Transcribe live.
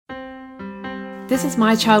This is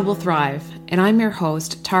My Child Will Thrive, and I'm your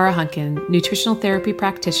host, Tara Hunkin, nutritional therapy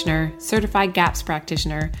practitioner, certified GAPS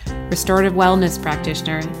practitioner, restorative wellness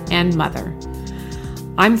practitioner, and mother.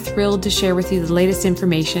 I'm thrilled to share with you the latest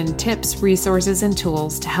information, tips, resources, and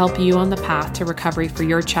tools to help you on the path to recovery for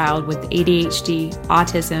your child with ADHD,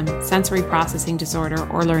 autism, sensory processing disorder,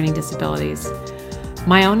 or learning disabilities.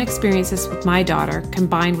 My own experiences with my daughter,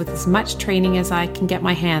 combined with as much training as I can get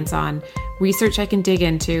my hands on, research I can dig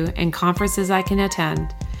into, and conferences I can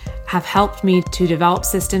attend, have helped me to develop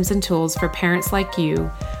systems and tools for parents like you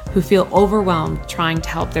who feel overwhelmed trying to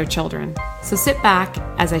help their children. So sit back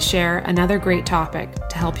as I share another great topic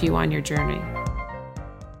to help you on your journey.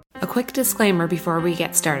 A quick disclaimer before we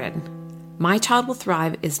get started. My Child Will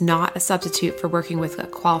Thrive is not a substitute for working with a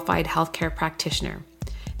qualified healthcare practitioner.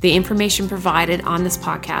 The information provided on this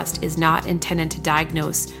podcast is not intended to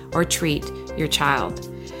diagnose or treat your child.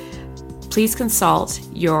 Please consult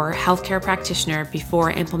your healthcare practitioner before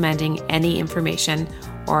implementing any information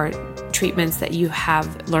or treatments that you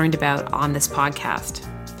have learned about on this podcast.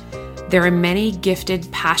 There are many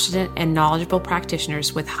gifted, passionate, and knowledgeable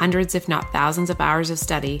practitioners with hundreds, if not thousands, of hours of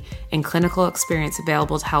study and clinical experience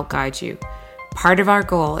available to help guide you. Part of our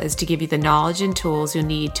goal is to give you the knowledge and tools you'll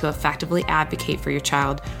need to effectively advocate for your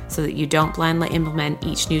child so that you don't blindly implement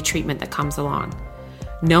each new treatment that comes along.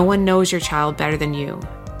 No one knows your child better than you.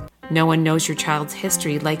 No one knows your child's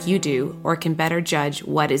history like you do or can better judge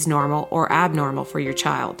what is normal or abnormal for your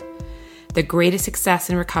child. The greatest success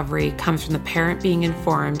in recovery comes from the parent being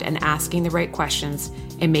informed and asking the right questions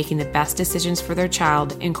and making the best decisions for their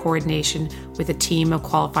child in coordination with a team of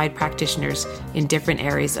qualified practitioners in different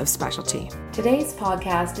areas of specialty. Today's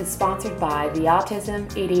podcast is sponsored by the Autism,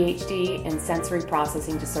 ADHD, and Sensory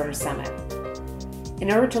Processing Disorder Summit.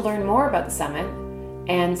 In order to learn more about the summit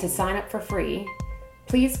and to sign up for free,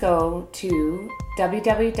 please go to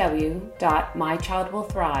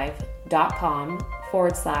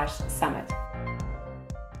www.mychildwillthrive.com/summit.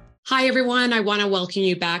 Hi, everyone. I want to welcome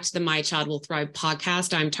you back to the My Child Will Thrive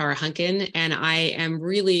podcast. I'm Tara Hunkin, and I am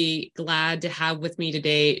really glad to have with me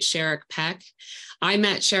today Sherrick Peck. I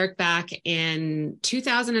met Sherrick back in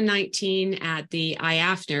 2019 at the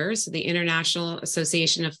IAFNR, so the International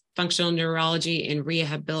Association of Functional Neurology and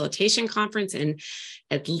Rehabilitation Conference in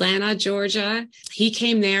Atlanta, Georgia. He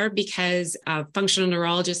came there because a functional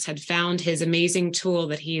neurologist had found his amazing tool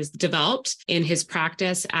that he has developed in his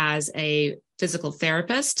practice as a physical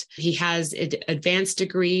therapist. He has advanced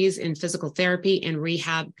degrees in physical therapy and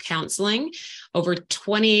rehab counseling, over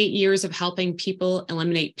 28 years of helping people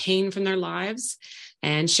eliminate pain from their lives.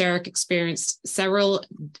 And Sherrick experienced several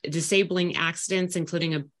disabling accidents,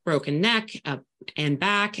 including a broken neck and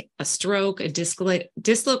back, a stroke, a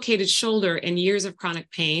dislocated shoulder, and years of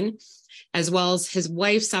chronic pain, as well as his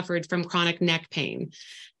wife suffered from chronic neck pain.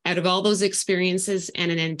 Out of all those experiences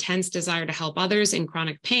and an intense desire to help others in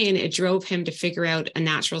chronic pain, it drove him to figure out a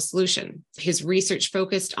natural solution. His research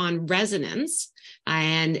focused on resonance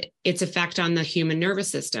and its effect on the human nervous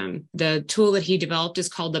system. The tool that he developed is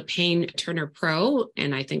called the Pain Turner Pro,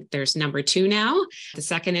 and I think there's number 2 now, the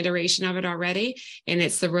second iteration of it already, and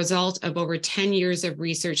it's the result of over 10 years of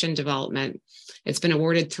research and development. It's been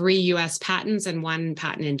awarded 3 U.S. patents and 1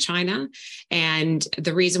 patent in China. And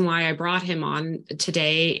the reason why I brought him on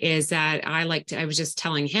today is that I was just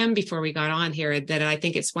telling him before we got on here that I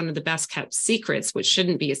think it's one of the best kept secrets, which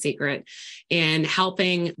shouldn't be a secret, in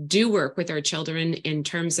helping do work with our children in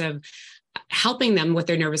terms of helping them with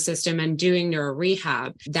their nervous system and doing neuro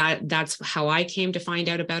rehab. That's how I came to find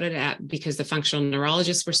out about it because the functional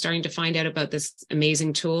neurologists were starting to find out about this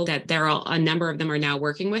amazing tool that a number of them are now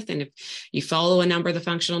working with. And if you follow a number of the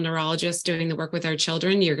functional neurologists doing the work with our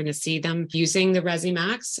children, you're going to see them using the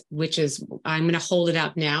Resimax, which is, I'm going to hold it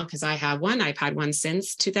up now because I have one. I've had one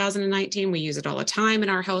since 2019. We use it all the time in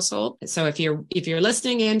our household. So if you're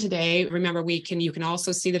listening in today, remember you can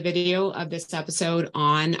also see the video of this episode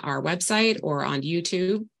on our website or on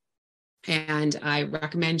YouTube. And I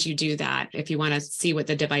recommend you do that if you want to see what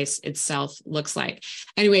the device itself looks like.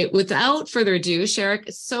 Anyway, without further ado, Sherrick,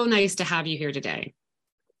 it's so nice to have you here today.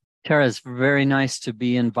 Tara, it's very nice to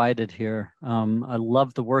be invited here. I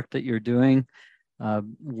love the work that you're doing.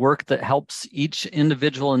 Work that helps each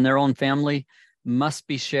individual in their own family must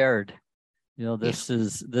be shared. This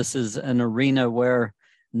is an arena where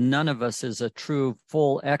none of us is a true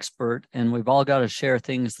full expert, and we've all got to share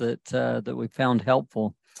things that we found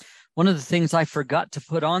helpful. One of the things I forgot to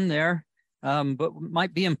put on there, but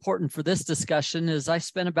might be important for this discussion, is I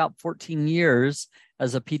spent about 14 years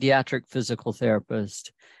as a pediatric physical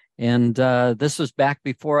therapist. And this was back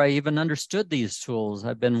before I even understood these tools.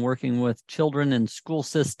 I've been working with children in school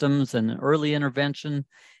systems and early intervention.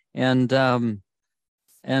 And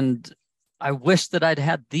And I wish that I'd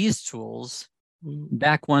had these tools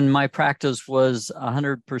back when my practice was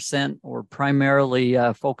 100% or primarily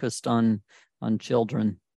focused on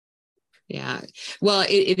children. Yeah. Well,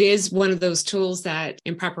 it is one of those tools that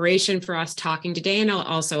in preparation for us talking today, and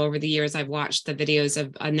also over the years, I've watched the videos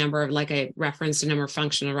of a number of, like I referenced, a number of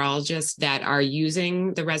functional neurologists that are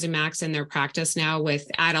using the Resumax in their practice now with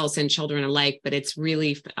adults and children alike. But it's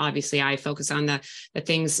really, obviously, I focus on the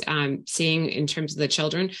things seeing in terms of the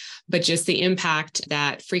children, but just the impact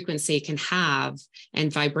that frequency can have,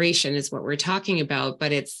 and vibration is what we're talking about.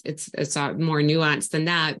 But it's more nuanced than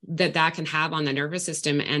that can have on the nervous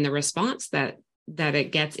system, and the response that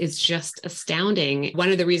it gets is just astounding.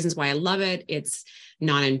 One of the reasons why I love it, it's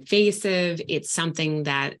non-invasive. It's something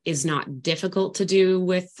that is not difficult to do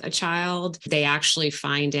with a child. They actually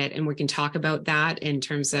find it, and we can talk about that in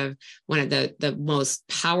terms of one of the most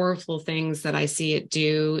powerful things that I see it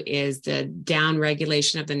do is the down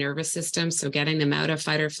regulation of the nervous system. So getting them out of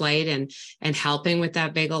fight or flight and helping with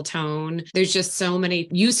that vagal tone. There's just so many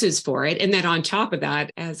uses for it. And then on top of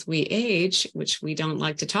that, as we age, which we don't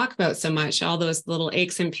like to talk about so much, all those little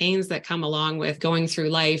aches and pains that come along with going through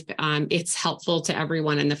life, it's helpful to everyone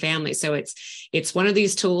in the family. So it's one of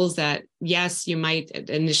these tools that, yes, you might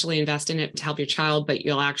initially invest in it to help your child, but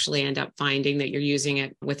you'll actually end up finding that you're using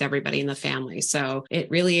it with everybody in the family. So it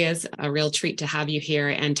really is a real treat to have you here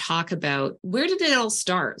and talk about, where did it all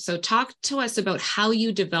start? So talk to us about how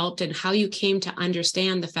you developed and how you came to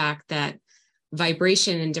understand the fact that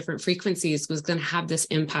vibration in different frequencies was going to have this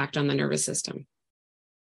impact on the nervous system.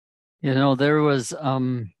 There was,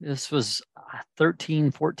 this was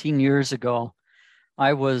 13, 14 years ago.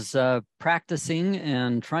 I was practicing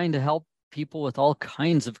and trying to help people with all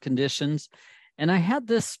kinds of conditions. And I had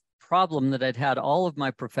this problem that I'd had all of my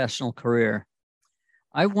professional career.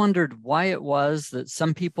 I wondered why it was that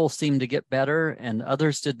some people seemed to get better and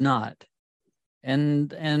others did not.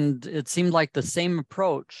 And it seemed like the same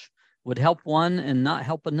approach would help one and not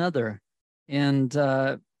help another.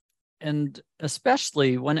 And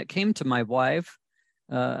especially when it came to my wife,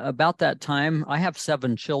 about that time, I have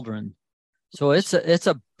 7 children. So it's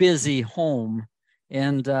a busy home.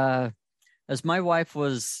 And as my wife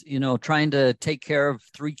was, trying to take care of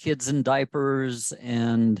 3 kids in diapers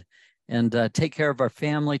and take care of our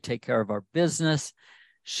family, take care of our business,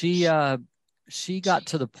 she got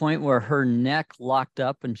to the point where her neck locked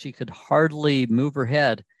up and she could hardly move her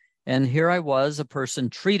head. And here I was, a person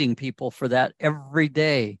treating people for that every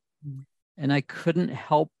day. And I couldn't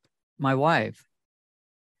help my wife.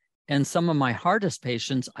 And some of my hardest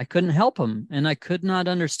patients, I couldn't help them. And I could not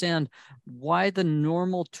understand why the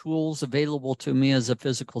normal tools available to me as a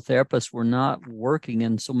physical therapist were not working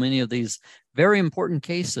in so many of these very important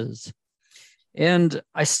cases. And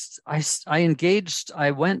I engaged,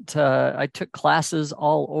 I took classes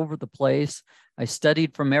all over the place. I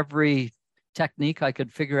studied from every technique I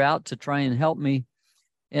could figure out to try and help me.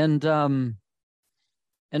 And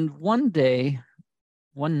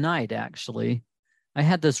one night, actually, I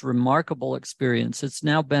had this remarkable experience. It's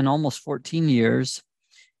now been almost 14 years.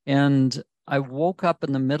 And I woke up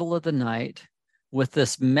in the middle of the night with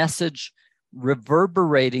this message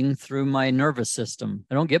reverberating through my nervous system.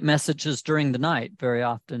 I don't get messages during the night very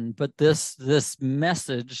often, but this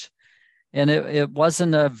message, and it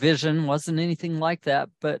wasn't a vision, wasn't anything like that,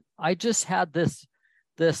 but I just had this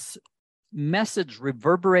message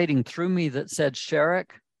reverberating through me that said,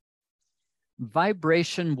 Sherrick,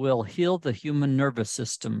 vibration will heal the human nervous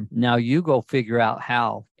system. Now you go figure out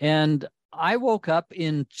how. And I woke up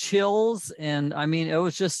in chills, and I mean, it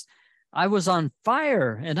was just, I was on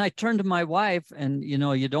fire. And I turned to my wife, and you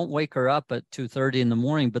don't wake her up at 2:30 in the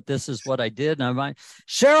morning, but this is what I did. And I'm like,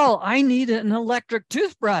 Cheryl, I need an electric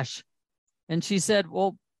toothbrush. And she said,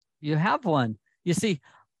 well, you have one. You see,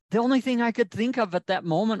 the only thing I could think of at that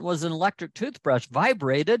moment was an electric toothbrush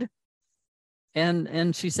vibrated.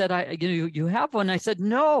 And she said, you have one. I said,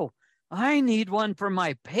 no, I need one for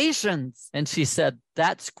my patients. And she said,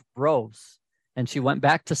 that's gross. And she went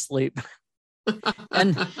back to sleep.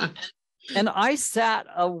 and I sat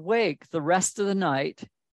awake the rest of the night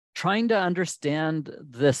trying to understand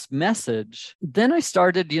this message. Then I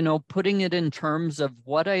started, putting it in terms of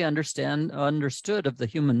what I understood of the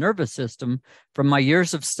human nervous system from my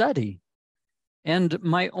years of study and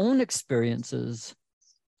my own experiences.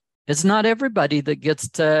 It's not everybody that gets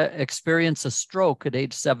to experience a stroke at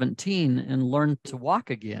age 17 and learn to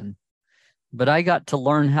walk again. But I got to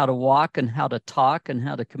learn how to walk and how to talk and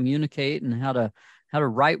how to communicate and how to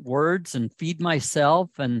write words and feed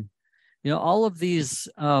myself. And, all of these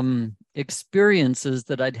experiences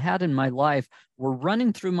that I'd had in my life were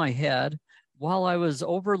running through my head while I was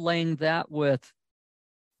overlaying that with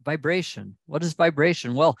Vibration. What is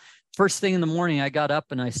vibration? Well, first thing in the morning, I got up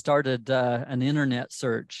and I started an internet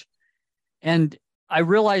search. And I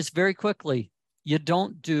realized very quickly, you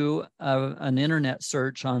don't do an internet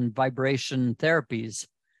search on vibration therapies,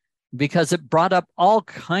 because it brought up all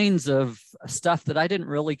kinds of stuff that I didn't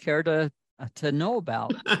really care to know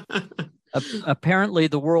about. Apparently,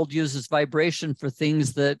 the world uses vibration for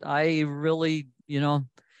things that I really,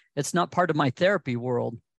 it's not part of my therapy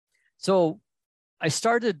world. So I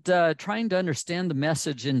started trying to understand the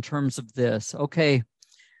message in terms of this. Okay,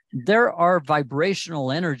 there are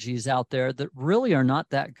vibrational energies out there that really are not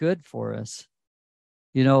that good for us.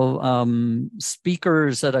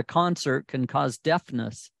 Speakers at a concert can cause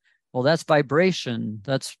deafness. Well, that's vibration.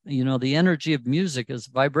 That's, the energy of music is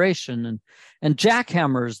vibration. And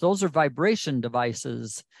jackhammers, those are vibration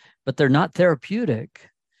devices, but they're not therapeutic.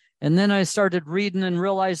 And then I started reading and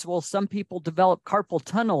realized, well, some people develop carpal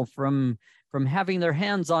tunnel from having their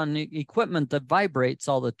hands on equipment that vibrates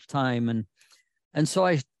all the time. And so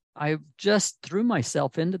I just threw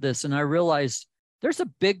myself into this, and I realized there's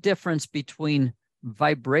a big difference between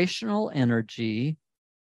vibrational energy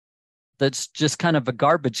that's just kind of a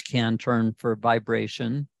garbage can term for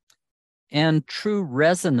vibration and true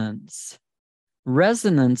resonance.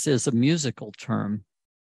 Resonance is a musical term.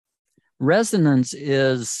 Resonance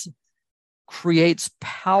creates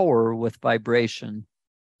power with vibration,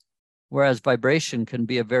 whereas vibration can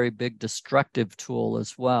be a very big destructive tool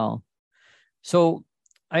as well. So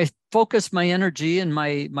I focus my energy and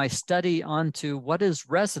my study onto what is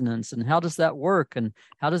resonance and how does that work and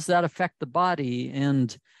how does that affect the body,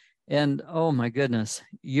 and oh my goodness,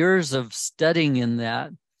 years of studying in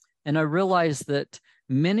that. And I realized that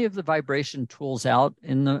many of the vibration tools out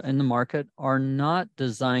in the market are not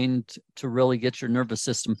designed to really get your nervous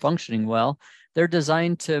system functioning well. They're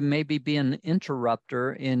designed to maybe be an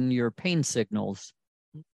interrupter in your pain signals.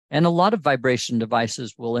 And a lot of vibration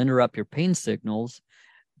devices will interrupt your pain signals,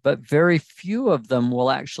 but very few of them will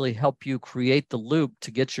actually help you create the loop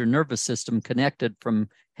to get your nervous system connected from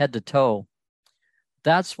head to toe.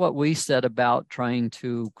 That's what we set about trying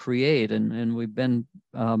to create, and we've been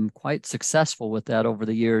quite successful with that over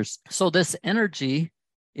the years. So this energy,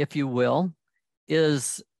 if you will,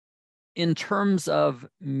 is in terms of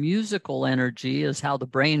musical energy, is how the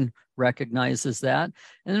brain recognizes that.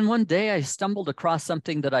 And then one day I stumbled across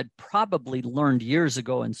something that I'd probably learned years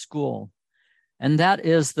ago in school, and that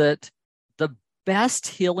is that the best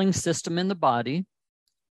healing system in the body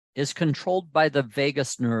is controlled by the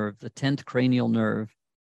vagus nerve, the 10th cranial nerve.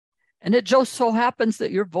 And it just so happens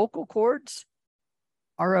that your vocal cords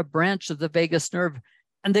are a branch of the vagus nerve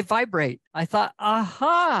and they vibrate. I thought,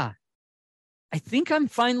 aha, I think I'm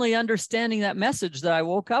finally understanding that message that I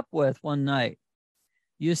woke up with one night.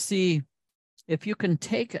 You see, if you can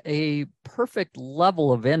take a perfect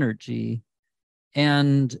level of energy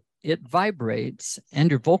and it vibrates and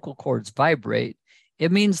your vocal cords vibrate,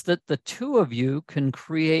 it means that the two of you can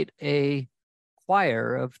create a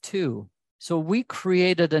choir of two. So we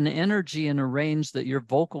created an energy and a range that your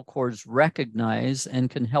vocal cords recognize and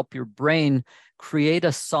can help your brain create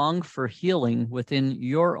a song for healing within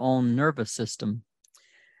your own nervous system.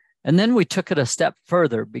 And then we took it a step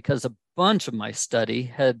further because a bunch of my study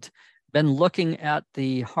had been looking at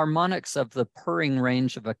the harmonics of the purring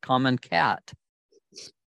range of a common cat.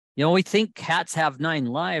 We think cats have 9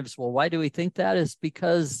 lives. Well, why do we think that? Is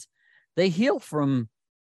because they heal from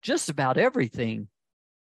just about everything.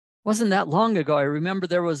 Wasn't that long ago. I remember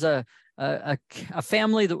there was a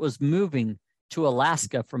family that was moving to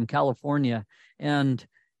Alaska from California, and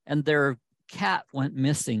their cat went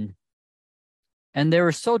missing. And they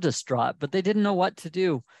were so distraught, but they didn't know what to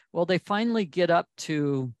do. Well, they finally get up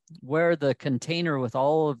to where the container with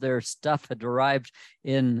all of their stuff had arrived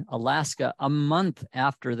in Alaska a month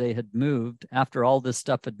after they had moved, after all this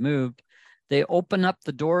stuff had moved. They open up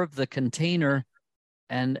the door of the container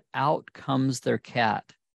and out comes their cat.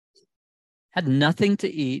 Had nothing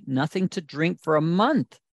to eat, nothing to drink for a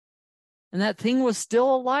month. And that thing was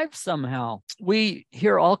still alive somehow. We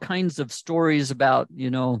hear all kinds of stories about,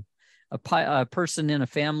 a person in a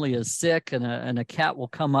family is sick and a cat will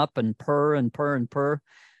come up and purr and purr and purr.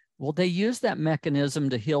 Well, they use that mechanism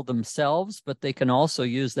to heal themselves, but they can also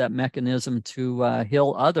use that mechanism to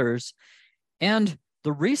heal others. And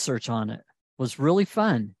the research on it was really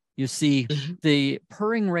fun. You see, the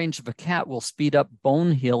purring range of a cat will speed up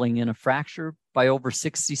bone healing in a fracture by over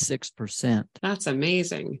 66%. That's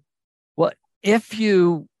amazing. Well, if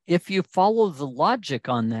you follow the logic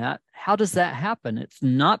on that, how does that happen? It's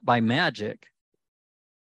not by magic.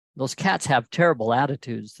 Those cats have terrible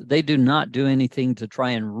attitudes. They do not do anything to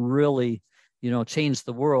try and really, change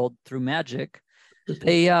the world through magic.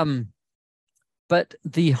 They but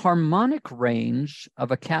the harmonic range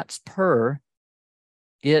of a cat's purr,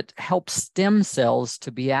 it helps stem cells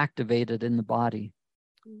to be activated in the body.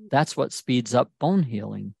 That's what speeds up bone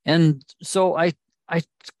healing. And so I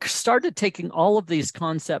started taking all of these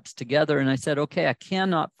concepts together, and I said, okay, I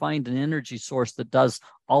cannot find an energy source that does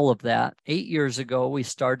all of that. 8 years ago, we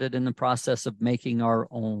started in the process of making our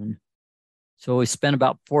own. So we spent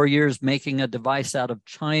about 4 years making a device out of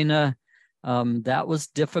China. That was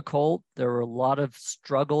difficult. There were a lot of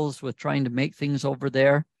struggles with trying to make things over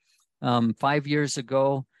there. 5 years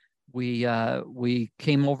ago, we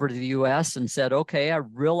came over to the US and said, okay, I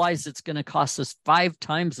realize it's going to cost us 5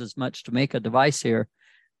 times as much to make a device here,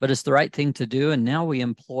 but it's the right thing to do. And now we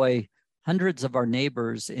employ hundreds of our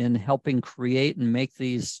neighbors in helping create and make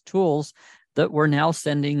these tools that we're now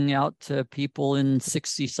sending out to people in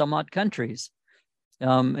 60 some odd countries.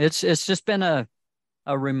 It's just been a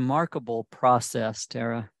remarkable process,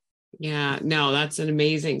 Tara. Yeah, no, that's an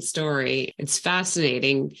amazing story. It's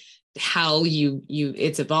fascinating how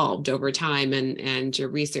it's evolved over time, and your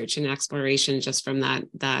research and exploration just from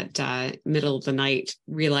that middle of the night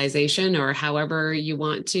realization, or however you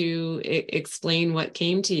want to explain what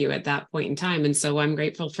came to you at that point in time. And so I'm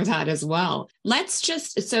grateful for that as well.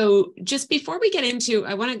 Just before we get into,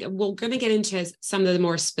 we're going to get into some of the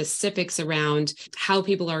more specifics around how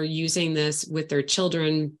people are using this with their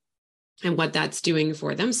children and what that's doing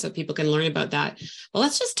for them, so people can learn about that. Well,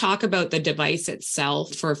 let's just talk about the device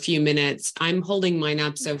itself for a few minutes. I'm holding mine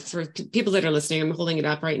up. So for people that are listening, I'm holding it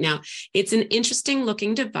up right now. It's an interesting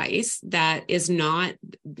looking device that is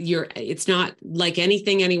it's not like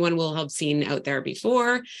anything anyone will have seen out there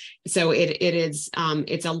before. So it's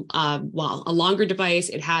a longer device.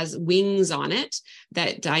 It has wings on it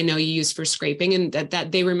that I know you use for scraping, and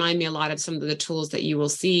that they remind me a lot of some of the tools that you will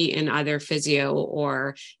see in either physio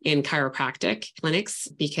or in chiropractic clinics,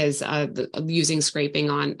 because using scraping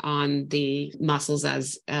on the muscles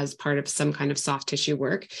as part of some kind of soft tissue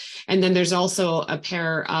work. And then there's also a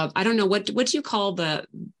pair of, I don't know, what do you call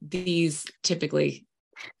these typically?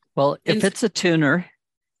 Well, if it's a tuner,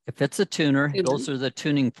 those are the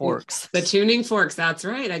tuning forks. The tuning forks. That's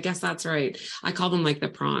right. I guess that's right. I call them like the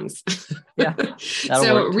prongs. Yeah.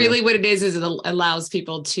 So really what it is it allows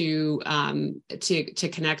people to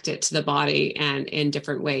connect it to the body and in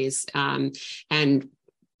different ways. And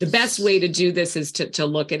the best way to do this is to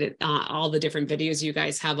look at it, all the different videos you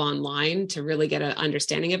guys have online to really get an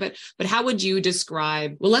understanding of it. But how would you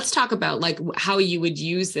describe, well, let's talk about like how you would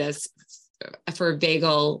use this for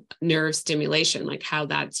vagal nerve stimulation, like how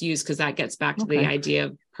that's used, because that gets back to the idea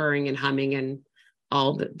of purring and humming and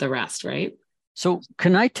all the rest, right? So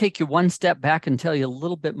can I take you one step back and tell you a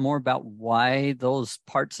little bit more about why those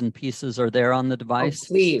parts and pieces are there on the device? Oh,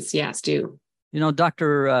 please. Yes, do. You know,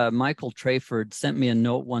 Dr. Michael Trayford sent me a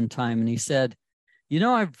note one time, and he said,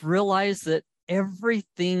 I've realized that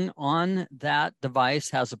everything on that device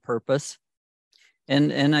has a purpose.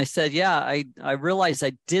 And I said, yeah, I realized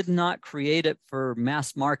I did not create it for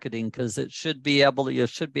mass marketing, because you should be able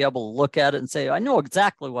to look at it and say, I know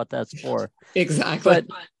exactly what that's for. Exactly. But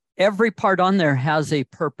every part on there has a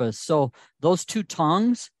purpose. So those 2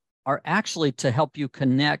 tongs are actually to help you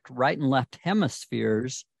connect right and left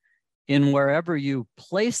hemispheres in wherever you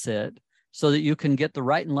place it, so that you can get the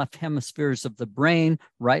right and left hemispheres of the brain,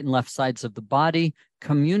 right and left sides of the body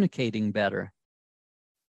communicating better.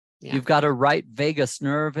 Yeah. You've got a right vagus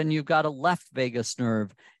nerve and you've got a left vagus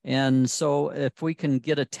nerve. And so if we can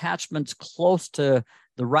get attachments close to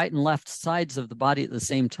the right and left sides of the body at the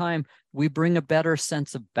same time, we bring a better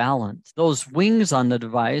sense of balance. Those wings on the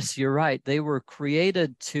device, you're right, they were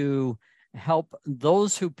created to help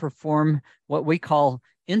those who perform what we call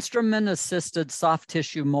instrument-assisted soft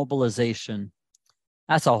tissue mobilization.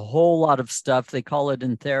 That's a whole lot of stuff. They call it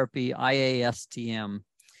in therapy IASTM.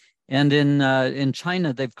 And in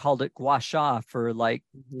China, they've called it gua sha for like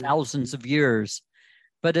thousands of years.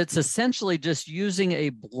 But it's essentially just using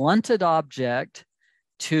a blunted object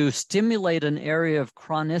to stimulate an area of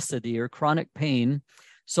chronicity or chronic pain,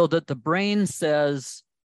 so that the brain says,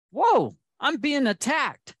 whoa, I'm being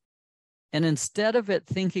attacked. And instead of it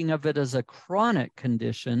thinking of it as a chronic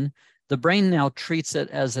condition, the brain now treats it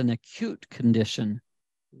as an acute condition.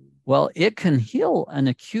 Well, it can heal an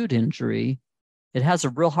acute injury. It has a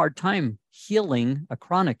real hard time healing a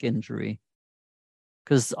chronic injury,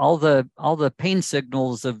 because all the pain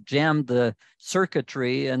signals have jammed the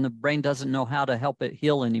circuitry and the brain doesn't know how to help it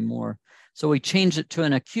heal anymore. So we change it to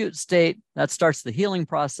an acute state. That starts the healing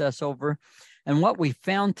process over. And what we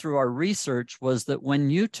found through our research was that when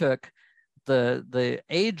you took the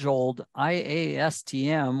age-old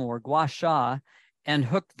IASTM or gua sha and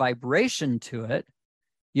hooked vibration to it,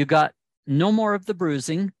 you got no more of the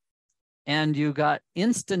bruising, and you got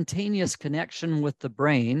instantaneous connection with the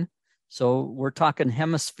brain. So we're talking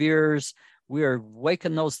hemispheres. We are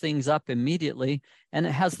waking those things up immediately. And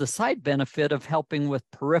it has the side benefit of helping with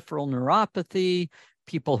peripheral neuropathy,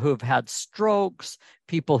 people who have had strokes,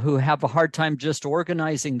 people who have a hard time just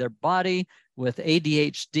organizing their body with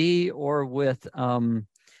ADHD or with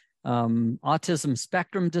autism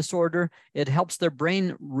spectrum disorder. It helps their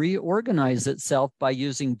brain reorganize itself by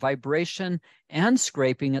using vibration and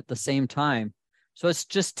scraping at the same time. So it's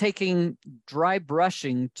just taking dry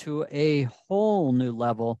brushing to a whole new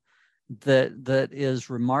level that is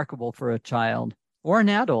remarkable for a child or an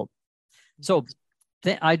adult. So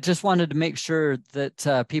I just wanted to make sure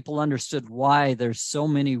that people understood why there's so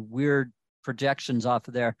many weird projections off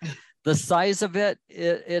of there. The size of it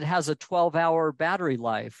has a 12-hour battery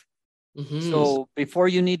life. Mm-hmm. So before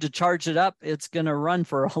you need to charge it up, it's going to run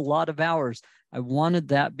for a lot of hours. I wanted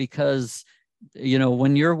that because,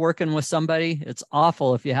 when you're working with somebody, it's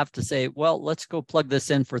awful if you have to say, well, let's go plug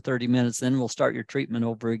this in for 30 minutes, then we'll start your treatment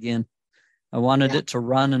over again. I wanted it to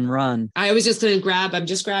run and run. I was just going to I'm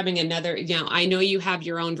just grabbing another, I know you have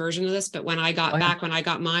your own version of this, but when I got when I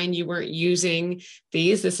got mine, you weren't using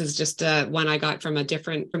these. This is just one I got from a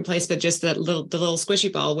different place, but just the little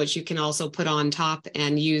squishy ball, which you can also put on top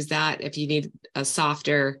and use that if you need a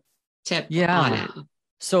softer tip on it.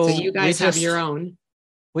 So you guys have your own.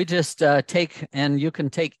 We just take, and you can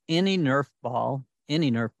take any Nerf ball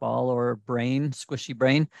or brain, squishy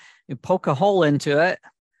brain, you poke a hole into it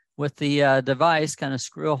with the device, kind of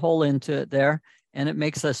screw a hole into it there, and it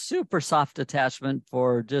makes a super soft attachment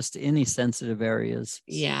for just any sensitive areas.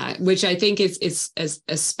 Yeah, which I think is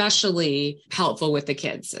especially helpful with the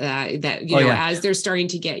kids as they're starting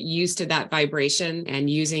to get used to that vibration and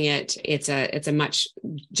using it. It's a much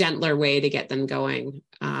gentler way to get them going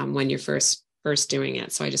when you're first doing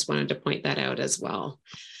it. So I just wanted to point that out as well.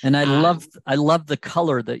 And I love the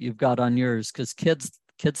color that you've got on yours, because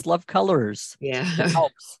kids love colors. Yeah, it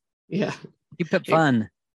helps. Yeah. Keep it fun.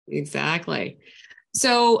 Exactly.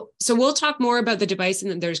 So we'll talk more about the device,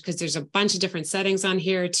 and there's a bunch of different settings on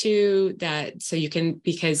here too, so you can,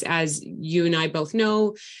 because as you and I both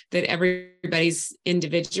know, that everybody's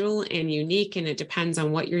individual and unique, and it depends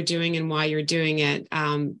on what you're doing and why you're doing it,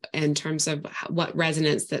 in terms of what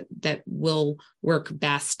resonance that will work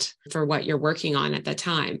best for what you're working on at the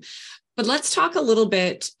time. But let's talk a little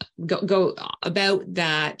bit go about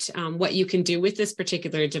that, what you can do with this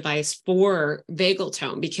particular device for vagal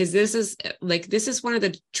tone, because this is one of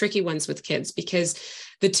the tricky ones with kids, because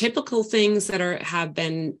the typical things that have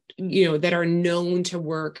been known to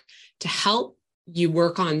work to help you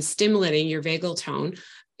work on stimulating your vagal tone,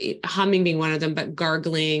 humming being one of them, but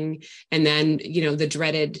gargling, and then, the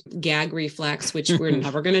dreaded gag reflex, which we're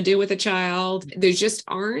never going to do with a child. There just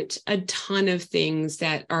aren't a ton of things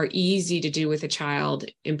that are easy to do with a child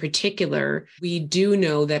in particular. We do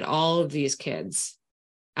know that all of these kids,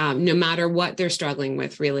 no matter what they're struggling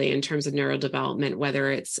with really in terms of neurodevelopment, whether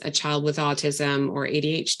it's a child with autism or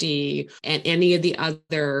ADHD and any of the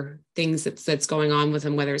other things that's going on with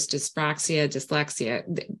them, whether it's dyspraxia,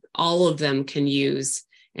 dyslexia, all of them can use,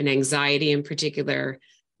 and anxiety in particular,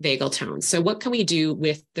 vagal tone. So what can we do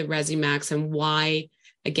with the ResiMax, and why,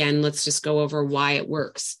 again, let's just go over why it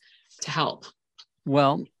works to help.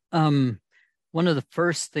 Well, one of the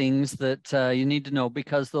first things that you need to know,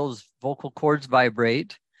 because those vocal cords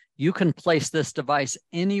vibrate, you can place this device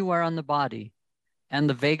anywhere on the body, and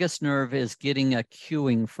the vagus nerve is getting a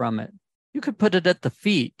cueing from it. You could put it at the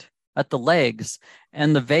feet, at the legs,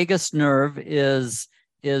 and the vagus nerve is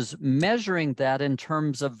measuring that in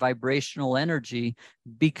terms of vibrational energy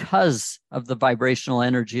because of the vibrational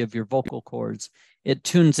energy of your vocal cords. It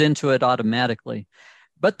tunes into it automatically.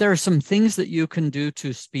 But there are some things that you can do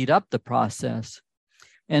to speed up the process.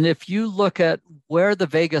 And if you look at where the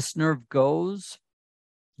vagus nerve goes,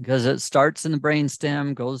 because it starts in the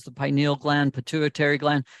brainstem, goes to the pineal gland, pituitary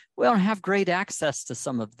gland, we don't have great access to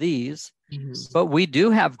some of these, but we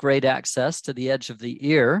do have great access to the edge of the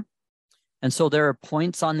ear. And so there are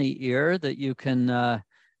points on the ear that you can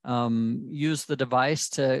use the device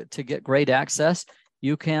to get great access.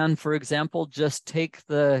 You can, for example, just take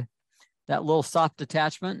that little soft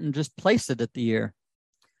attachment and just place it at the ear.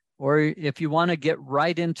 Or if you want to get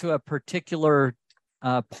right into a particular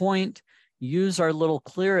point, use our little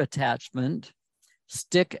clear attachment,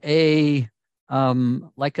 stick an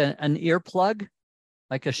earplug,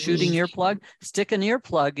 like a shooting earplug, stick an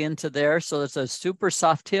earplug into there so it's a super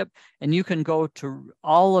soft tip, and you can go to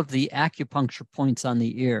all of the acupuncture points on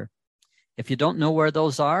the ear. If you don't know where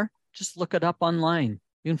those are, just look it up online.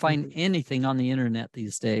 You can find anything on the internet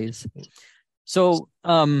these days. So,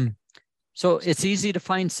 so it's easy to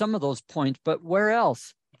find some of those points, but where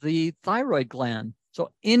else? The thyroid gland.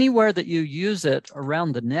 So anywhere that you use it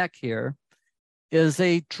around the neck here is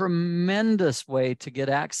a tremendous way to get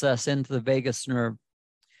access into the vagus nerve.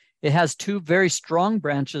 It has two very strong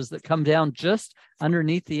branches that come down just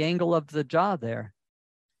underneath the angle of the jaw there.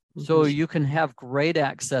 So you can have great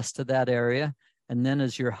access to that area. And then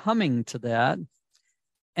as you're humming to that,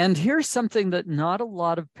 and here's something that not a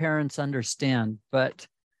lot of parents understand, but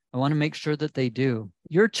I want to make sure that they do.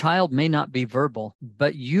 Your child may not be verbal,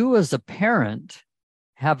 but you as a parent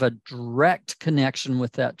have a direct connection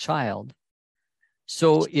with that child.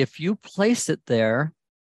 So if you place it there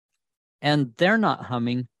and they're not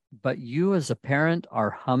humming, but you as a parent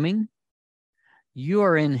are humming, you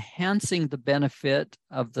are enhancing the benefit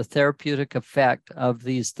of the therapeutic effect of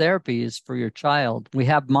these therapies for your child. We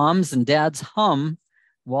have moms and dads hum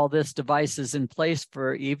while this device is in place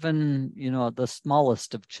for even, the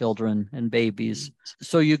smallest of children and babies.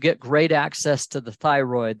 So you get great access to the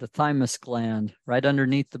thyroid, the thymus gland, right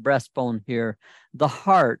underneath the breastbone here. The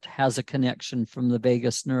heart has a connection from the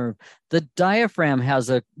vagus nerve. The diaphragm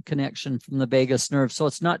has a connection from the vagus nerve. So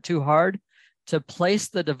it's not too hard to place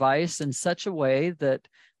the device in such a way that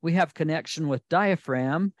we have connection with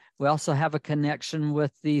diaphragm. We also have a connection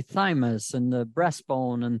with the thymus and the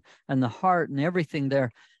breastbone and the heart and everything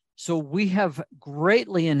there. So we have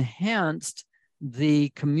greatly enhanced the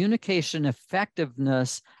communication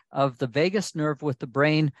effectiveness of the vagus nerve with the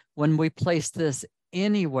brain when we place this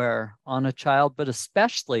anywhere on a child, but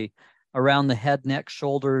especially around the head, neck,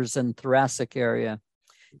 shoulders, and thoracic area.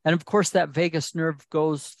 And of course, that vagus nerve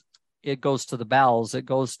goes to the bowels, it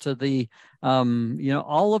goes to the,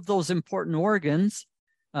 all of those important organs.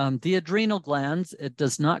 The adrenal glands, it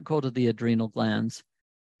does not go to the adrenal glands,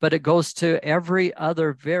 but it goes to every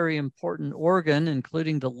other very important organ,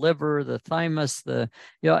 including the liver, the thymus,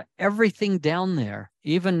 everything down there,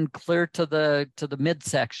 even clear to the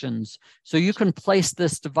midsections. So you can place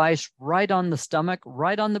this device right on the stomach,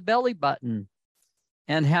 right on the belly button,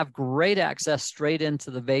 and have great access straight into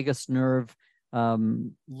the vagus nerve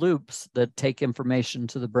loops that take information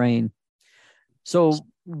to the brain. So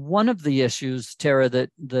one of the issues, Tara,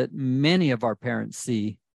 that many of our parents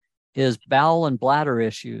see is bowel and bladder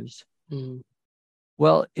issues.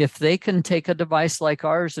 Well, if they can take a device like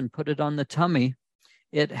ours and put it on the tummy,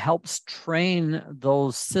 it helps train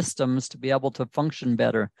those systems to be able to function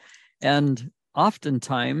better. And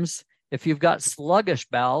oftentimes, if you've got sluggish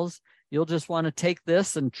bowels, you'll just want to take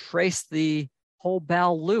this and trace the whole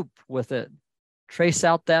bowel loop with it. Trace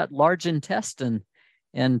out that large intestine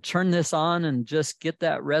and turn this on and just get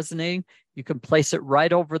that resonating. You can place it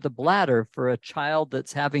right over the bladder for a child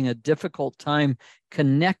that's having a difficult time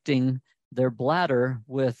connecting their bladder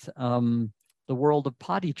with the world of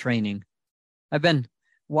potty training. I've been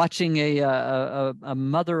watching a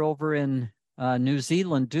mother over in New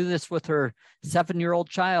Zealand do this with her 7-year-old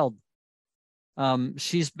child.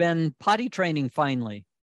 She's been potty training finally,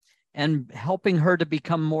 and helping her to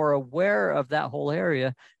become more aware of that whole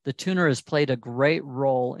area. The tuner has played a great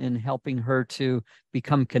role in helping her to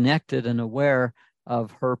become connected and aware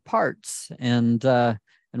of her parts and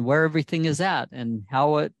where everything is at and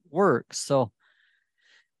how it works. So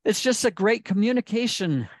it's just a great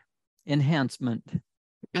communication enhancement.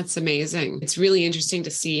 That's amazing. It's really interesting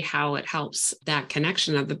to see how it helps that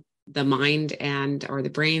connection of the mind or the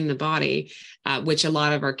brain, the body, which a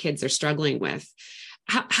lot of our kids are struggling with.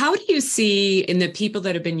 How do you see in the people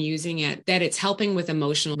that have been using it that it's helping with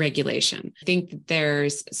emotional regulation? I think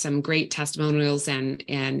there's some great testimonials and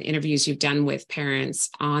interviews you've done with parents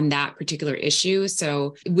on that particular issue.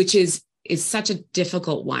 So, which is such a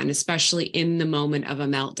difficult one, especially in the moment of a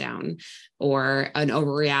meltdown or an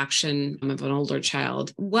overreaction of an older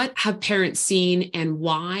child. What have parents seen, and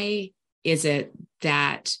why is it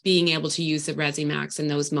that being able to use the ResiMax in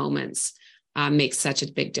those moments makes such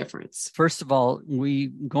a big difference? First of all,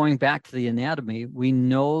 going back to the anatomy, we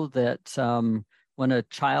know that when a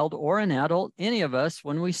child or an adult, any of us,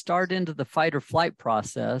 when we start into the fight or flight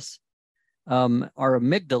process, our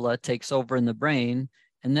amygdala takes over in the brain,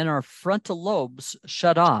 and then our frontal lobes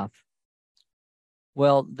shut off.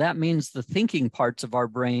 Well, that means the thinking parts of our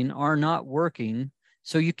brain are not working.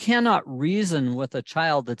 So you cannot reason with a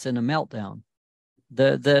child that's in a meltdown.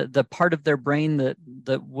 The part of their brain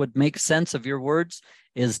that would make sense of your words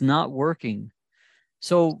is not working.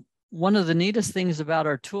 So one of the neatest things about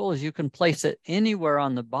our tool is you can place it anywhere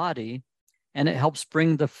on the body, and it helps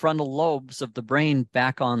bring the frontal lobes of the brain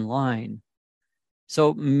back online.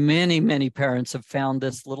 So many, many parents have found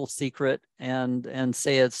this little secret and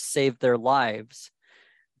say it's saved their lives.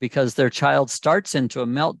 because their child starts into a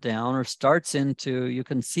meltdown or starts into, you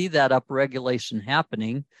can see that upregulation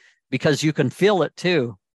happening because you can feel it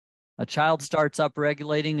too. A child starts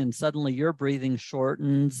upregulating and suddenly your breathing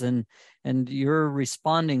shortens and you're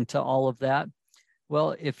responding to all of that.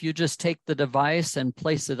 Well, if you just take the device and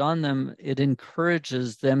place it on them, it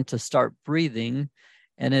encourages them to start breathing,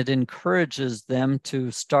 and it encourages them to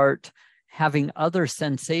start having other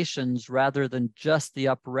sensations rather than just the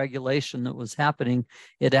upregulation that was happening.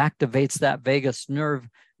 It activates that vagus nerve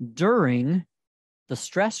during the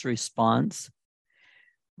stress response,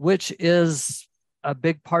 which is a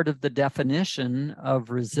big part of the definition of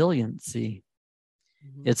resiliency.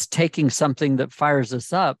 Mm-hmm. It's taking something that fires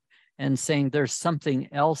us up and saying there's something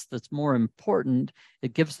else that's more important.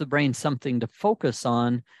 It gives the brain something to focus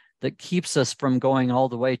on that keeps us from going all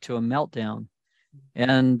the way to a meltdown.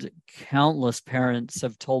 And countless parents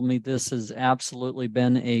have told me this has absolutely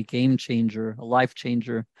been a game changer, a life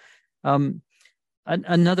changer.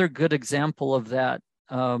 Another good example of that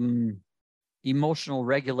emotional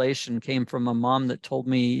regulation came from a mom that told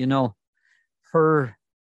me, her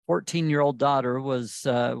 14-year-old daughter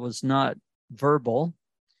was not verbal,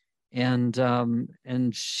 and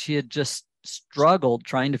she had just struggled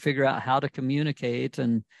trying to figure out how to communicate,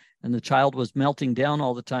 and the child was melting down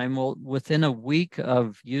all the time. Well, within a week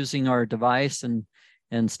of using our device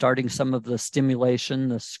and starting some of the stimulation,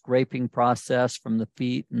 the scraping process from the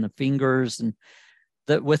feet and the fingers, and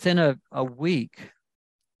that within a week,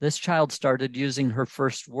 this child started using her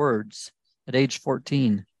first words at age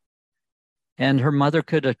 14. And her mother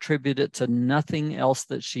could attribute it to nothing else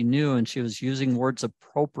that she knew. And she was using words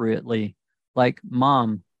appropriately, like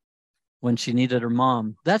mom, when she needed her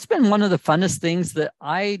mom. That's been one of the funnest things that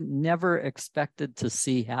I never expected to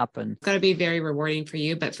see happen. It's got to be very rewarding for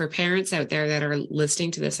you, but for parents out there that are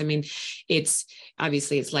listening to this, I mean, it's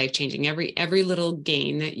obviously it's life-changing. Every little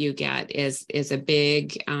gain that you get is a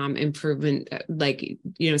big improvement. Like,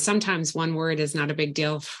 sometimes one word is not a big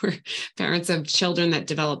deal for parents of children that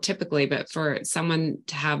develop typically, but for someone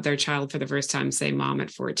to have their child for the first time say mom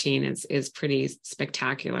at 14 is pretty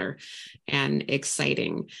spectacular and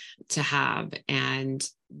exciting to have. And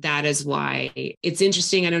that is why it's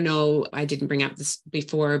interesting. I don't know, I didn't bring up this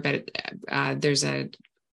before, but there's a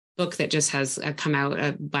book that just has come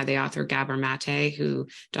out by the author Gabor Mate, who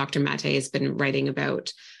Dr. Mate has been writing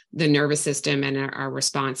about the nervous system and our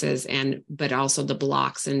responses, but also the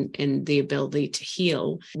blocks and the ability to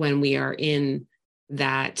heal when we are in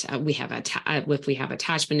that if we have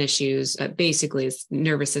attachment issues, basically it's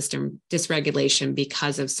nervous system dysregulation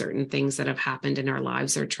because of certain things that have happened in our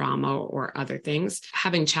lives or trauma or other things.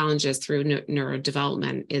 Having challenges through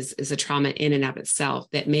neurodevelopment is a trauma in and of itself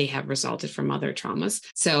that may have resulted from other traumas.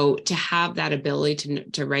 So to have that ability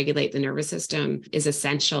to regulate the nervous system is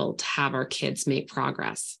essential to have our kids make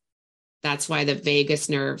progress. That's why the vagus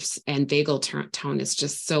nerves and vagal tone is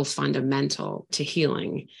just so fundamental to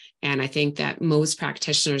healing. And I think that most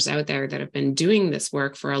practitioners out there that have been doing this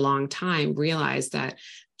work for a long time realize that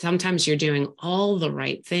sometimes you're doing all the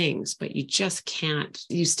right things, but you just can't,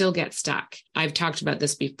 you still get stuck. I've talked about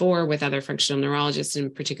this before with other functional neurologists,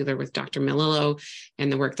 in particular with Dr. Melillo,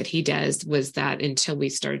 and the work that he does was that until we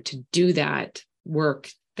started to do that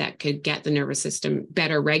work that could get the nervous system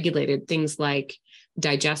better regulated, things like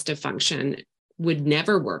digestive function would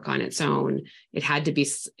never work on its own. It had to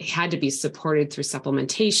be supported through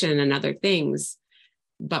supplementation and other things.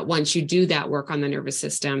 But once you do that work on the nervous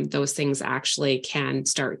system, those things actually can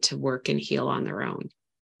start to work and heal on their own.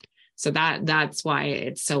 So that's why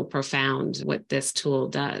it's so profound what this tool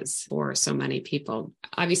does for so many people.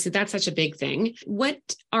 Obviously, that's such a big thing. What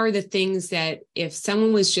are the things that if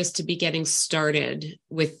someone was just to be getting started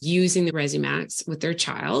with using the ResiMax with their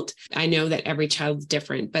child, I know that every child's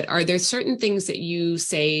different, but are there certain things that you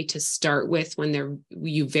say to start with when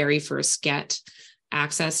you very first get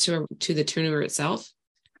access to the tuner itself?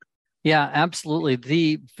 Yeah, absolutely.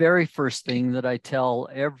 The very first thing that I tell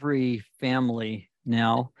every family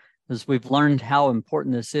now, as we've learned how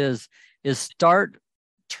important this is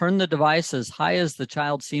turn the device as high as the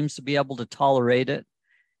child seems to be able to tolerate it,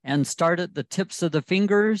 and start at the tips of the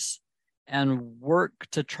fingers and work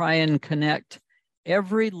to try and connect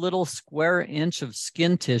every little square inch of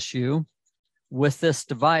skin tissue with this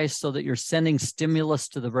device so that you're sending stimulus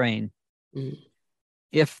to the brain. Mm.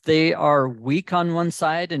 If they are weak on one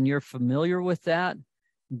side and you're familiar with that,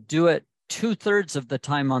 do it 2/3 of the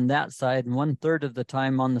time on that side and 1/3 of the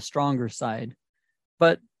time on the stronger side.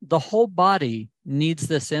 But the whole body needs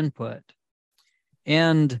this input.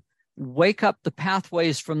 And wake up the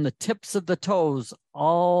pathways from the tips of the toes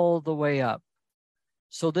all the way up.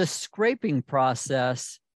 So this scraping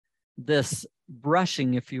process this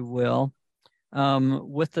brushing, if you will,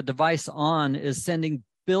 with the device on is sending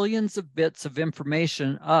billions of bits of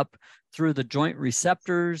information up through the joint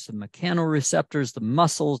receptors, the mechanoreceptors, the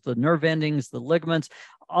muscles, the nerve endings, the ligaments.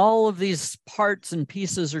 All of these parts and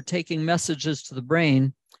pieces are taking messages to the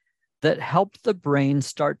brain that help the brain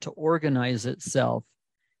start to organize itself.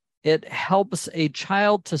 It helps a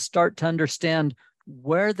child to start to understand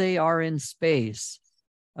where they are in space,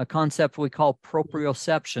 a concept we call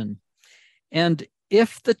proprioception. And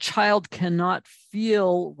if the child cannot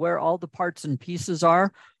feel where all the parts and pieces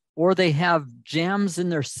are, or they have jams in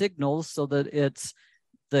their signals so that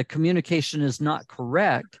the communication is not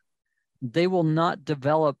correct, they will not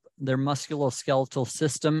develop their musculoskeletal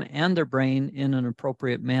system and their brain in an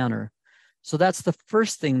appropriate manner. So that's the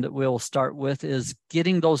first thing that we'll start with, is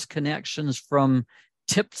getting those connections from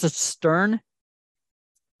tip to stern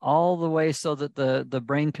all the way so that the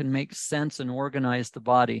brain can make sense and organize the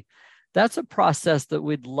body. That's a process that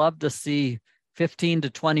we'd love to see 15 to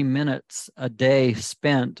 20 minutes a day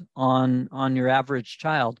spent on your average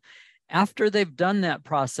child. After they've done that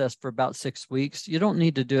process for about 6 weeks, you don't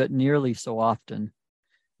need to do it nearly so often,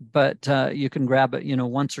 but you can grab it,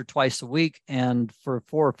 once or twice a week, and for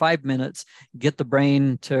 4 or 5 minutes, get the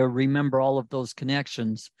brain to remember all of those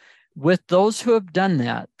connections. With those who have done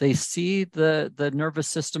that, they see the nervous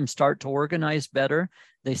system start to organize better.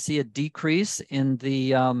 They see a decrease in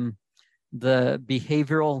the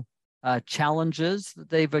behavioral challenges that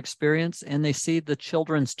they've experienced, and they see the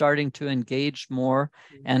children starting to engage more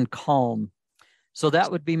and calm. So that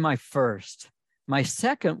would be my first. My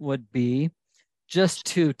second would be just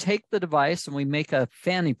to take the device, and we make a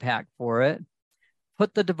fanny pack for it,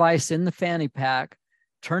 put the device in the fanny pack,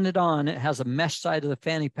 turn it on. It has a mesh side of the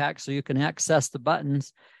fanny pack so you can access the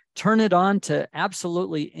buttons, turn it on to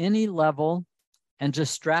absolutely any level, and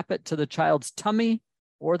just strap it to the child's tummy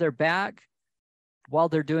or their back while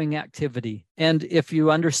they're doing activity. And if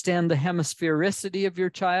you understand the hemisphericity of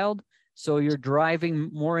your child, so you're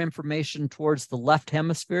driving more information towards the left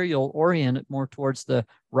hemisphere, you'll orient it more towards the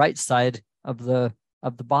right side of the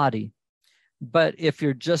body. But if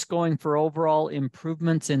you're just going for overall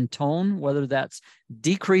improvements in tone, whether that's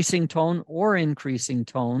decreasing tone or increasing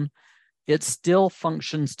tone, it still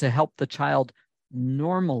functions to help the child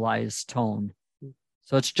normalize tone.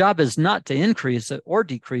 So its job is not to increase it or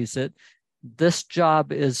decrease it. This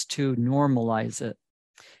job is to normalize it.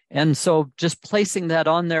 And so just placing that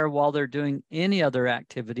on there while they're doing any other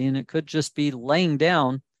activity, and it could just be laying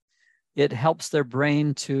down, it helps their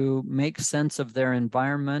brain to make sense of their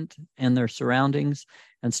environment and their surroundings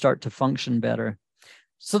and start to function better.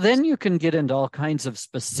 So then you can get into all kinds of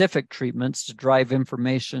specific treatments to drive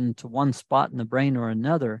information to one spot in the brain or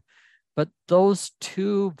another. But those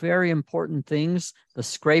two very important things, the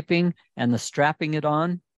scraping and the strapping it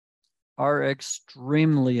on, are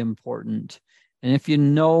extremely important. And if you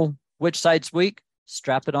know which side's weak,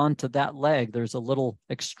 strap it onto that leg. There's a little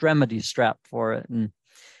extremity strap for it. And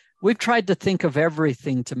we've tried to think of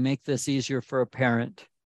everything to make this easier for a parent.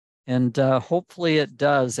 And hopefully it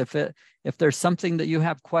does. If there's something that you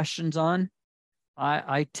have questions on,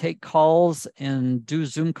 I take calls and do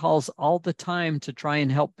Zoom calls all the time to try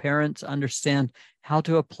and help parents understand how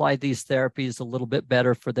to apply these therapies a little bit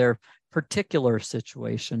better for their particular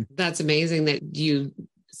situation. That's amazing that you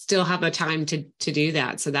still have a time to do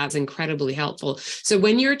that. So that's incredibly helpful. So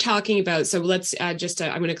when you're talking about, so let's I'm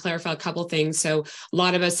going to clarify a couple things. So a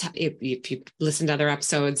lot of us, if you listen to other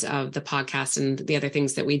episodes of the podcast and the other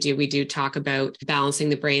things that we do talk about balancing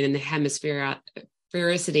the brain and the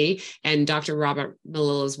hemisphericity, and Dr. Robert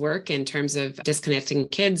Melilla's work in terms of disconnecting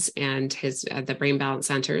kids and his the brain balance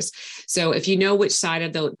centers. So if you know which side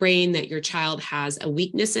of the brain that your child has a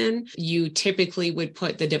weakness in, you typically would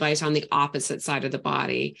put the device on the opposite side of the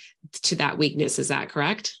body to that weakness. Is that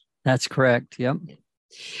correct? That's correct. Yep.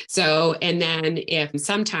 So, and then if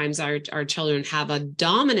sometimes our children have a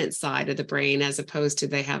dominant side of the brain as opposed to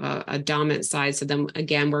they have a dominant side. So then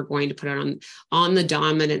again, we're going to put it on the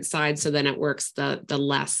dominant side. So then it works the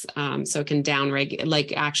less, so it can downregulate,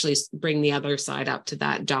 like actually bring the other side up to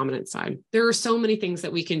that dominant side. There are so many things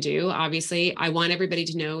that we can do. Obviously, I want everybody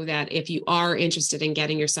to know that if you are interested in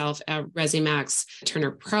getting yourself a Resimax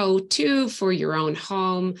Turner Pro 2 for your own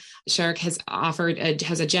home, Shark has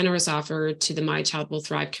a generous offer to the My Child Will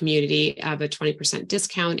Thrive community of a 20%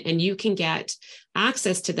 discount, and you can get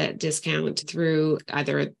access to that discount through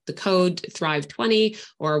either the code Thrive20,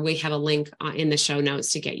 or we have a link in the show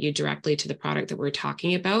notes to get you directly to the product that we're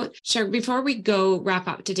talking about. Sure, before we go wrap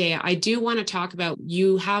up today, I do want to talk about,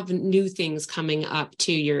 you have new things coming up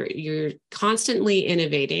too. You're constantly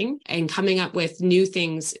innovating and coming up with new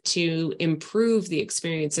things to improve the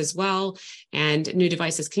experience as well, and new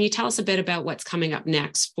devices. Can you tell us a bit about what's coming up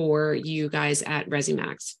next for you guys at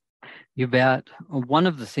Resimax? You bet. One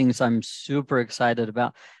of the things I'm super excited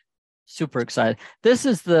about, This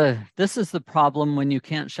is the problem when you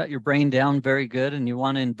can't shut your brain down very good and you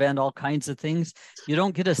want to invent all kinds of things. You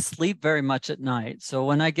don't get to sleep very much at night. So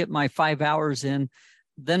when I get my 5 hours in,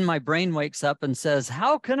 then my brain wakes up and says,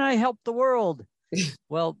 how can I help the world?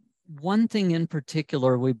 Well, one thing in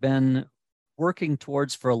particular we've been working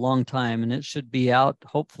towards for a long time, and it should be out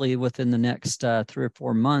hopefully within the next 3 or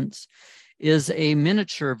 4 months, is a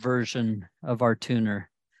miniature version of our tuner.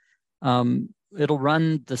 It'll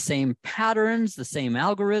run the same patterns, the same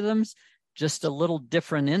algorithms, just a little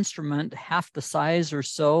different instrument, half the size or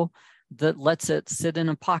so, that lets it sit in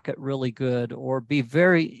a pocket really good, or be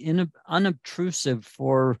very unobtrusive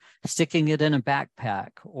for sticking it in a backpack,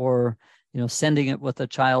 or sending it with a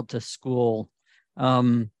child to school.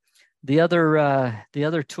 The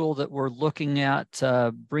other tool that we're looking at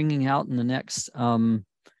bringing out in the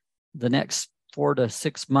next 4 to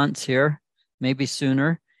 6 months here, maybe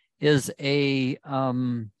sooner, is a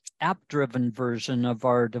app-driven version of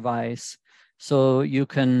our device. So you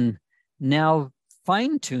can now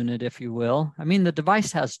fine-tune it, if you will. I mean, the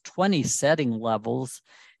device has 20 setting levels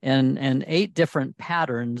and 8 different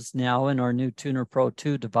patterns now in our new Tuner Pro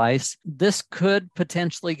 2 device. This could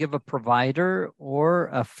potentially give a provider or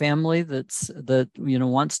a family that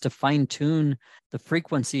wants to fine-tune the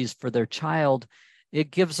frequencies for their child.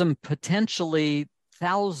 It gives them potentially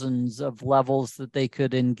thousands of levels that they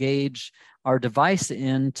could engage our device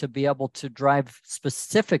in to be able to drive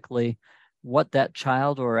specifically what that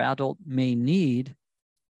child or adult may need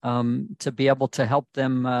to be able to help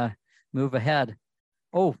them move ahead.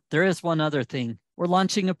 Oh, there is one other thing. We're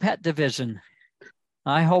launching a pet division.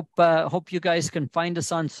 I hope you guys can find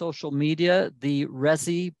us on social media. The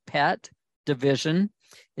Resi Pet division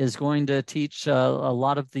is going to teach a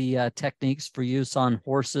lot of the techniques for use on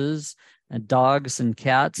horses and dogs and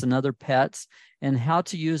cats and other pets, and how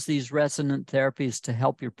to use these resonant therapies to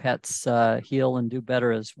help your pets heal and do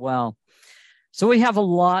better as well. So we have a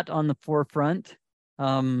lot on the forefront,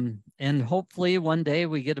 and hopefully one day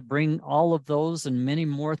we get to bring all of those and many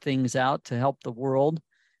more things out to help the world.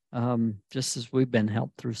 Just as we've been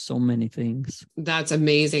helped through so many things. That's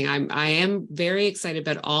amazing. I am very excited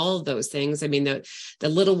about all of those things. I mean, the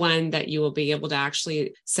little one that you will be able to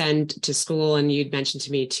actually send to school, and you'd mentioned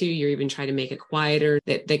to me too, you're even trying to make it quieter,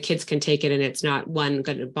 that the kids can take it and it's not going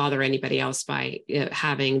to bother anybody else by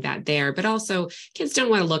having that there. But also, kids don't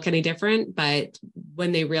want to look any different, but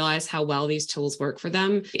when they realize how well these tools work for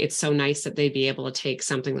them, it's so nice that they'd be able to take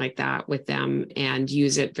something like that with them and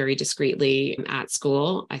use it very discreetly at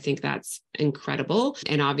school. I think that's incredible.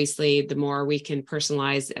 And obviously, the more we can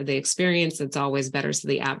personalize the experience, it's always better to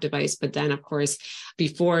the app device. But then, of course,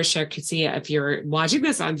 before Cher could see it, if you're watching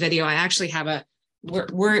this on video, I actually have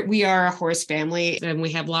we are a horse family, and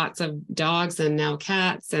we have lots of dogs and now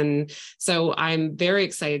cats. And so I'm very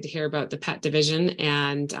excited to hear about the pet division.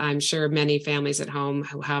 And I'm sure many families at home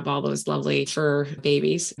who have all those lovely fur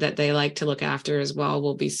babies that they like to look after as well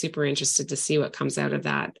will be super interested to see what comes out of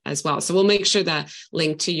that as well. So we'll make sure that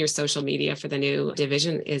link to your social media for the new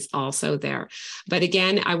division is also there. But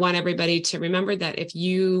again, I want everybody to remember that if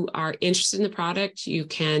you are interested in the product, you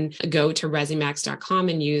can go to resimax.com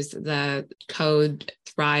and use the code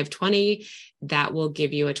Thrive20. That will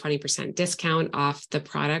give you a 20% discount off the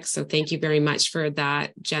product. So thank you very much for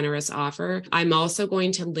that generous offer. I'm also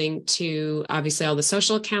going to link to obviously all the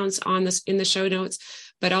social accounts on this in the show notes,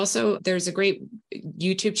 but also there's a great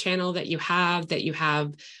YouTube channel that you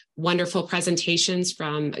have wonderful presentations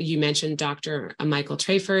from, you mentioned Dr. Michael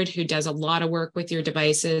Trayford, who does a lot of work with your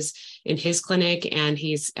devices in his clinic, and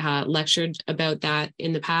he's lectured about that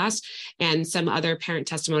in the past, and some other parent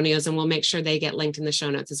testimonials, and we'll make sure they get linked in the show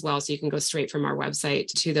notes as well, so you can go straight from our website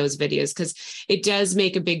to those videos, because it does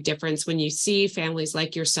make a big difference when you see families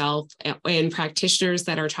like yourself and practitioners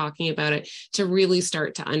that are talking about it, to really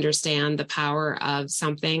start to understand the power of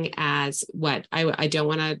something as what I don't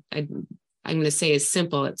want to I'm going to say is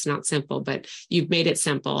simple. It's not simple, but you've made it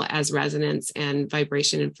simple as resonance and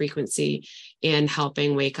vibration and frequency in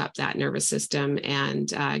helping wake up that nervous system and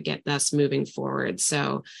get us moving forward.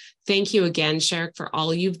 So thank you again, Sherrick, for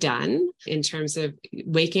all you've done in terms of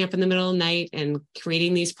waking up in the middle of the night and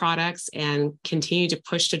creating these products and continue to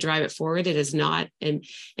push to drive it forward. It is not an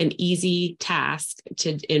easy task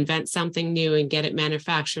to invent something new and get it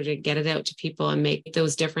manufactured and get it out to people and make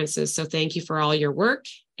those differences. So thank you for all your work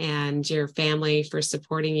and your family for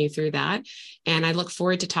supporting you through that. And I look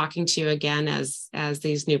forward to talking to you again as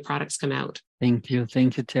these new products come out. Thank you.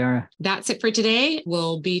 Thank you, Tara. That's it for today.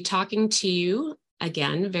 We'll be talking to you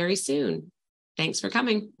again very soon. Thanks for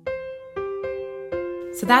coming.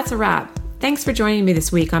 So that's a wrap. Thanks for joining me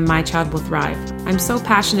this week on My Child Will Thrive. I'm so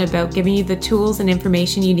passionate about giving you the tools and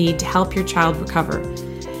information you need to help your child recover.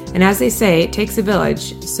 And as they say, it takes a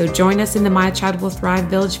village. So join us in the My Child Will Thrive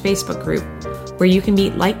Village Facebook group, where you can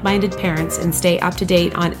meet like-minded parents and stay up to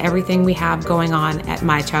date on everything we have going on at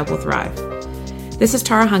My Child Will Thrive. This is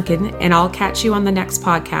Tara Hunkin, and I'll catch you on the next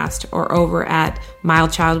podcast or over at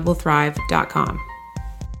mychildwillthrive.com.